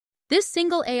This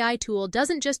single AI tool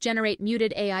doesn't just generate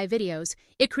muted AI videos,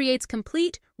 it creates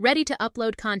complete,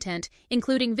 ready-to-upload content,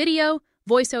 including video,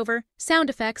 voiceover, sound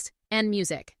effects, and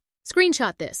music.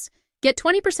 Screenshot this. Get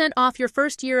 20% off your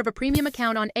first year of a premium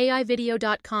account on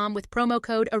aivideo.com with promo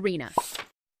code ARENA.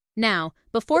 Now,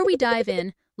 before we dive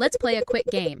in, let's play a quick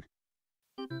game.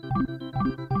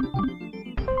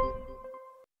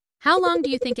 How long do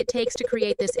you think it takes to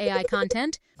create this AI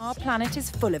content? Our planet is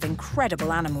full of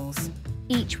incredible animals,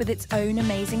 each with its own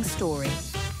amazing story.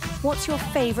 What's your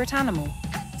favorite animal?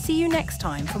 See you next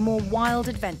time for more wild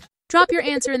adventures. Drop your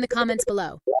answer in the comments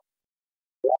below.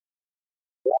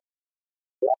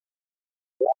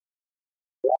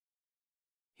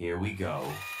 Here we go.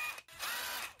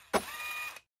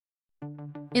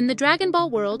 In the Dragon Ball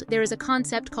world, there is a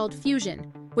concept called fusion,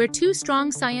 where two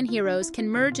strong Saiyan heroes can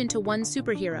merge into one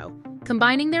superhero,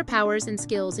 combining their powers and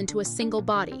skills into a single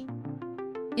body.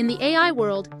 In the AI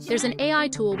world, there's an AI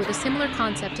tool with a similar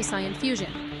concept to Saiyan fusion.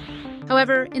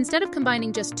 However, instead of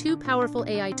combining just two powerful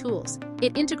AI tools,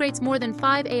 it integrates more than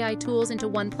 5 AI tools into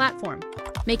one platform,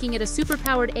 making it a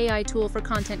superpowered AI tool for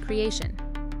content creation.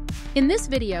 In this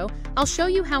video, I'll show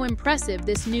you how impressive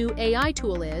this new AI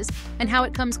tool is and how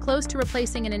it comes close to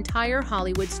replacing an entire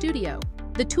Hollywood studio.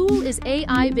 The tool is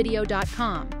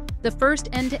aivideo.com, the first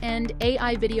end-to-end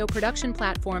AI video production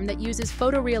platform that uses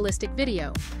photorealistic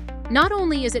video. Not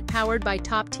only is it powered by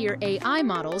top-tier AI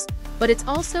models, but it's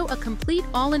also a complete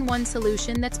all-in-one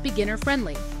solution that's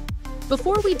beginner-friendly.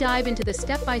 Before we dive into the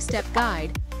step-by-step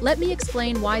guide, let me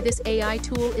explain why this AI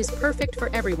tool is perfect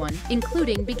for everyone,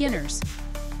 including beginners.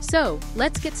 So,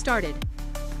 let's get started.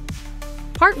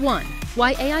 Part 1.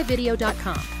 Why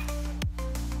aivideo.com?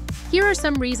 Here are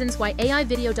some reasons why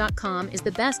aivideo.com is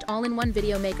the best all-in-one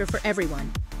video maker for everyone.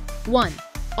 1.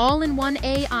 All-in-one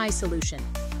AI solution.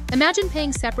 Imagine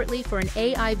paying separately for an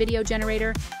AI video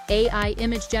generator, AI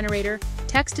image generator,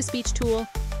 text-to-speech tool,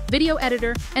 video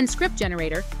editor, and script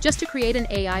generator just to create an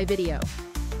AI video.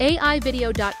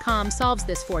 aivideo.com solves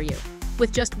this for you.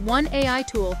 With just one AI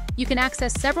tool, you can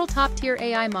access several top-tier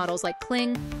AI models like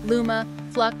Kling, Luma,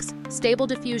 Flux, Stable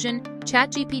Diffusion,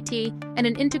 ChatGPT, and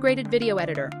an integrated video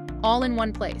editor, all in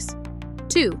one place.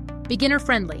 2.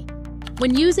 Beginner-friendly.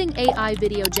 When using AI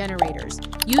video generators,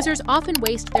 users often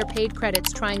waste their paid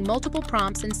credits trying multiple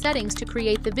prompts and settings to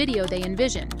create the video they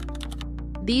envision.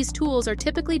 These tools are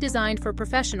typically designed for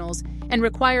professionals and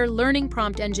require learning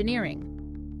prompt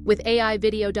engineering. With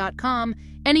aivideo.com,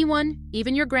 anyone,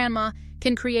 even your grandma,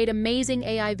 can create amazing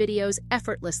AI videos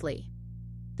effortlessly.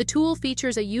 The tool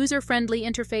features a user-friendly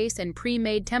interface and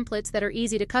pre-made templates that are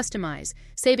easy to customize,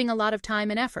 saving a lot of time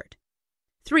and effort.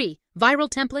 3. Viral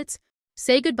templates.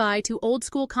 Say goodbye to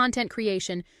old-school content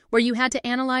creation, where you had to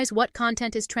analyze what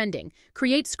content is trending,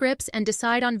 create scripts, and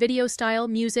decide on video style,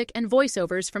 music, and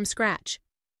voiceovers from scratch.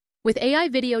 With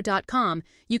aivideo.com,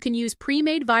 you can use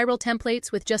pre-made viral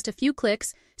templates with just a few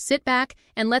clicks, sit back,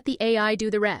 and let the AI do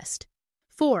the rest.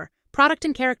 4. Product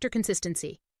and character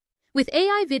consistency. With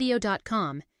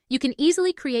aivideo.com, you can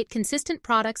easily create consistent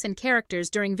products and characters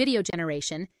during video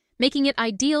generation, making it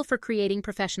ideal for creating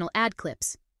professional ad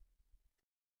clips.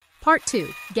 Part 2.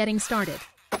 Getting started.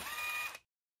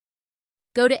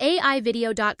 Go to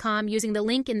aivideo.com using the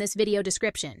link in this video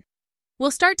description.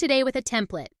 We'll start today with a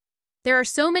template. There are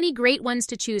so many great ones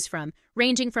to choose from,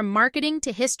 ranging from marketing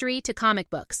to history to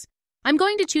comic books. I'm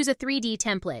going to choose a 3D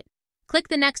template. Click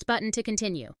the Next button to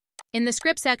continue. In the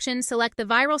script section, select the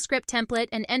viral script template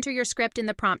and enter your script in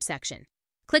the prompt section.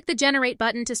 Click the Generate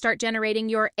button to start generating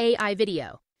your AI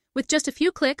video. With just a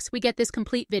few clicks, we get this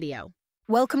complete video.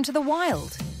 Welcome to the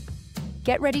wild.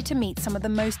 Get ready to meet some of the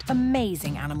most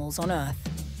amazing animals on Earth.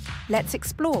 Let's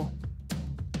explore.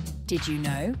 Did you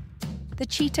know? The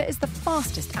cheetah is the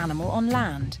fastest animal on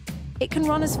land. It can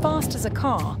run as fast as a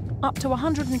car, up to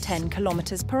 110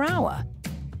 kilometers per hour.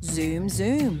 Zoom,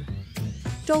 zoom.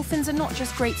 Dolphins are not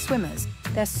just great swimmers,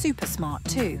 they're super smart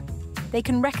too. They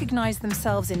can recognize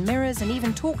themselves in mirrors and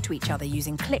even talk to each other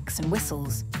using clicks and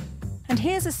whistles. And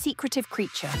here's a secretive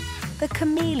creature, the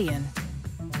chameleon.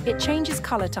 It changes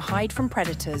color to hide from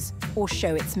predators or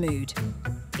show its mood.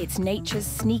 It's nature's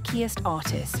sneakiest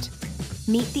artist.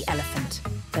 Meet the elephant,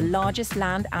 the largest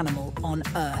land animal on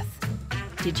Earth.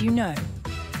 Did you know?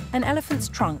 An elephant's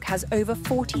trunk has over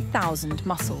 40,000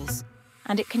 muscles,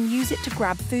 and it can use it to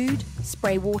grab food,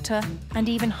 spray water, and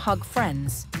even hug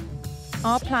friends.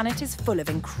 Our planet is full of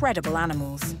incredible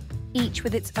animals, each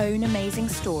with its own amazing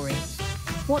story.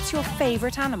 What's your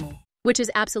favorite animal? Which is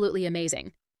absolutely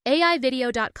amazing.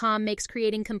 aivideo.com makes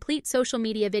creating complete social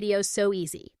media videos so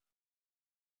easy.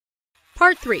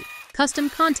 Part 3.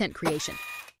 Custom content creation.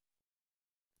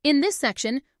 In this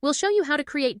section, we'll show you how to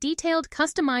create detailed,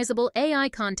 customizable AI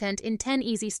content in 10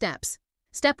 easy steps.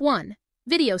 Step 1.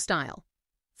 Video style.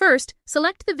 First,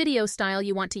 select the video style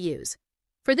you want to use.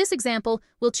 For this example,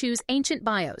 we'll choose Ancient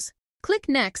Bios. Click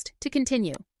Next to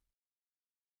continue.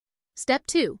 Step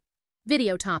 2.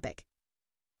 Video topic.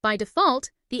 By default,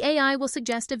 the AI will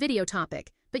suggest a video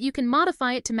topic, but you can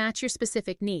modify it to match your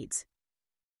specific needs.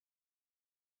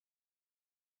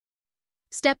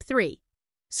 Step 3.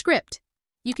 Script.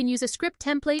 You can use a script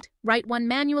template, write one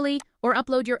manually, or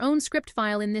upload your own script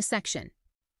file in this section.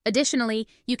 Additionally,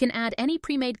 you can add any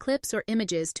pre-made clips or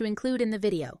images to include in the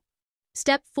video.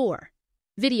 Step 4.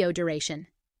 Video duration.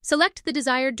 Select the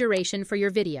desired duration for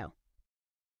your video.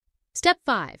 Step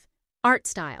 5. Art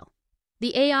style.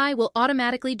 The AI will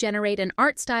automatically generate an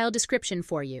art style description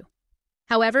for you.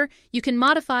 However, you can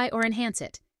modify or enhance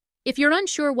it. If you're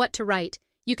unsure what to write,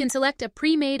 you can select a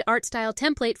pre-made art style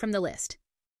template from the list.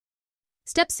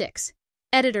 Step 6.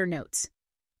 Editor notes.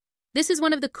 This is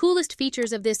one of the coolest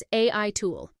features of this AI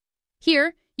tool.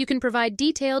 Here, you can provide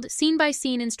detailed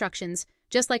scene-by-scene instructions,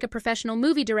 just like a professional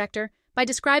movie director, by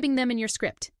describing them in your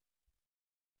script.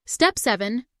 Step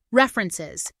 7.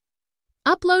 References.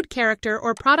 Upload character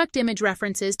or product image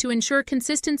references to ensure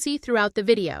consistency throughout the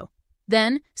video.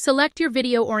 Then, select your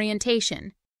video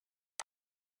orientation.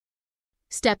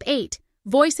 Step 8.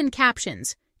 Voice and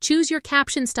captions. Choose your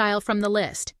caption style from the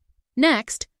list.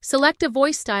 Next, select a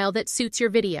voice style that suits your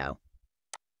video.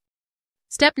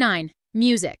 Step 9.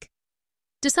 Music.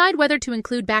 Decide whether to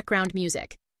include background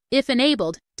music. If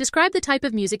enabled, describe the type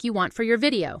of music you want for your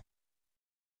video.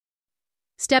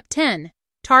 Step 10.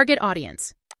 Target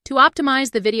audience. To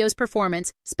optimize the video's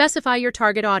performance, specify your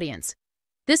target audience.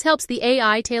 This helps the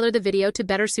AI tailor the video to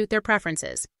better suit their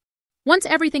preferences. Once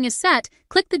everything is set,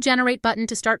 click the Generate button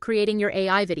to start creating your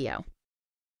AI video.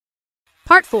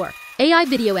 Part 4. AI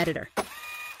Video Editor.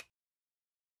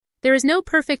 There is no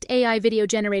perfect AI video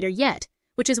generator yet,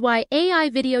 which is why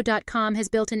aivideo.com has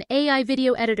built an AI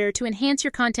video editor to enhance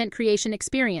your content creation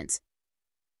experience.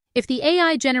 If the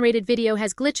AI-generated video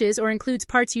has glitches or includes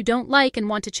parts you don't like and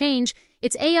want to change,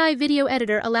 its AI video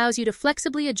editor allows you to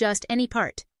flexibly adjust any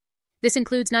part. This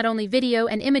includes not only video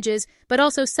and images, but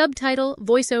also subtitle,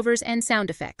 voiceovers, and sound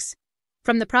effects.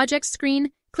 From the project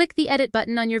screen, click the Edit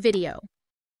button on your video.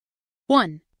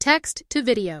 1. Text to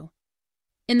video.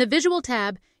 In the Visual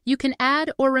tab, you can add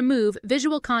or remove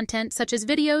visual content such as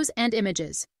videos and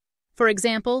images. For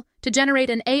example, to generate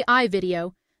an AI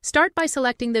video, start by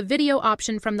selecting the video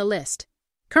option from the list.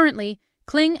 Currently,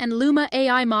 Kling and Luma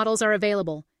AI models are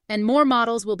available, and more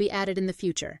models will be added in the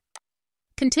future.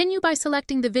 Continue by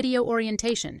selecting the video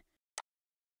orientation,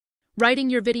 writing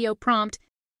your video prompt,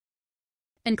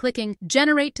 and clicking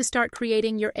Generate to start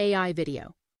creating your AI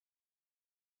video.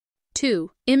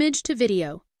 2. Image to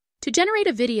video. To generate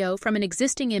a video from an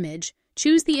existing image,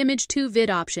 choose the Image to Vid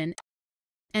option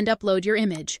and upload your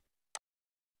image.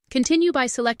 Continue by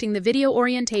selecting the video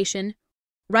orientation,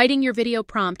 writing your video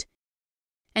prompt,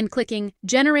 and clicking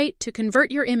Generate to convert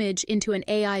your image into an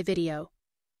AI video.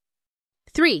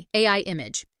 3. AI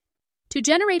image. To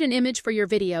generate an image for your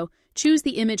video, choose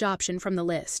the image option from the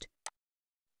list.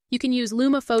 You can use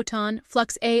Luma Photon,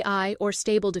 Flux AI, or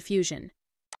Stable Diffusion.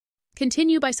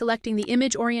 Continue by selecting the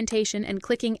image orientation and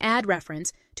clicking Add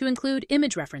Reference to include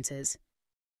image references.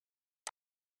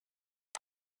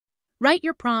 Write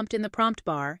your prompt in the prompt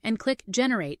bar and click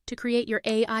Generate to create your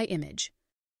AI image.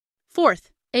 4th,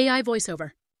 AI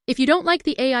voiceover. If you don't like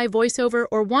the AI voiceover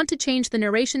or want to change the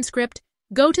narration script,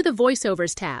 go to the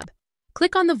Voiceovers tab.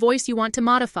 Click on the voice you want to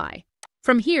modify.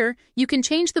 From here, you can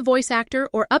change the voice actor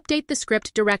or update the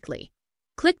script directly.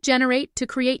 Click Generate to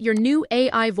create your new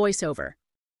AI voiceover.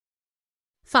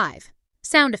 5.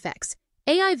 Sound effects.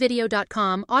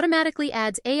 aivideo.com automatically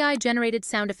adds AI-generated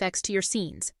sound effects to your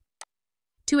scenes.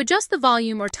 To adjust the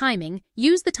volume or timing,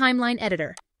 use the timeline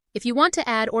editor. If you want to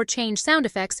add or change sound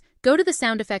effects, go to the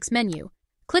Sound Effects menu.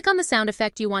 Click on the sound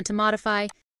effect you want to modify,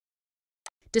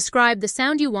 describe the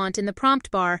sound you want in the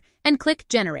prompt bar, and click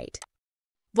Generate.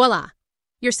 Voila!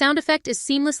 Your sound effect is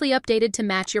seamlessly updated to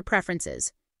match your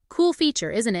preferences. Cool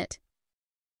feature, isn't it?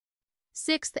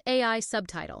 6th, AI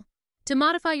subtitle. To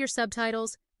modify your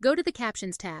subtitles, go to the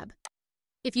Captions tab.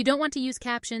 If you don't want to use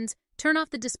captions, turn off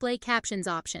the Display Captions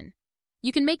option.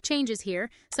 You can make changes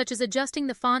here, such as adjusting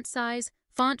the font size,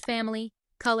 font family,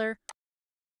 color,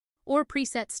 or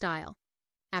preset style.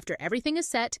 After everything is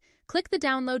set, click the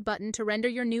Download button to render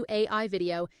your new AI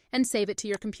video and save it to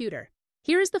your computer.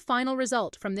 Here is the final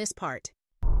result from this part.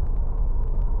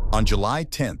 On July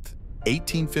 10,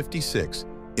 1856,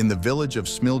 in the village of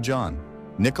Smiljan,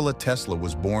 Nikola Tesla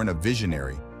was born, a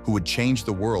visionary who would change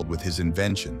the world with his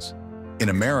inventions. In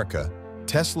America,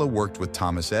 Tesla worked with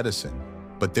Thomas Edison,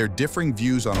 but their differing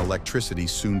views on electricity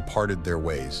soon parted their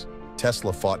ways.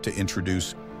 Tesla fought to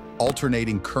introduce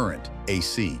alternating current,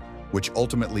 AC, which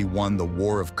ultimately won the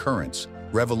war of currents,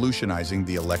 revolutionizing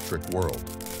the electric world.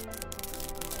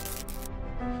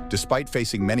 Despite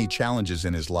facing many challenges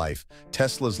in his life,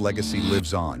 Tesla's legacy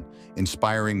lives on,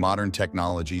 inspiring modern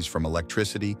technologies from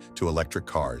electricity to electric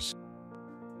cars.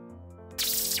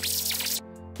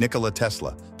 Nikola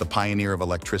Tesla, the pioneer of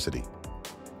electricity.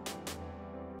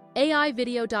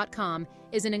 aivideo.com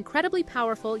is an incredibly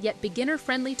powerful yet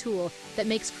beginner-friendly tool that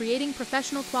makes creating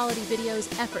professional quality videos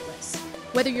effortless.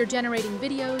 Whether you're generating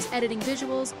videos, editing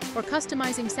visuals, or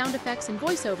customizing sound effects and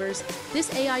voiceovers,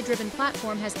 this AI-driven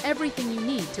platform has everything you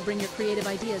need to bring your creative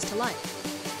ideas to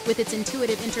life. With its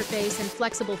intuitive interface and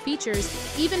flexible features,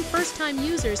 even first-time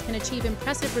users can achieve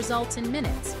impressive results in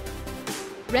minutes.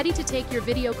 Ready to take your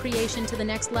video creation to the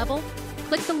next level?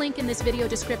 Click the link in this video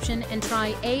description and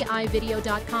try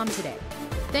aivideo.com today.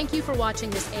 Thank you for watching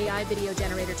this AI video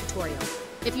generator tutorial.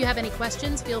 If you have any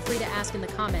questions, feel free to ask in the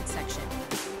comments section.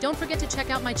 Don't forget to check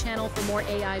out my channel for more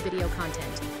AI video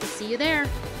content. See you there!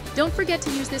 Don't forget to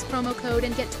use this promo code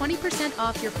and get 20%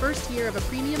 off your first year of a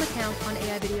premium account on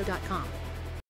aivideo.com.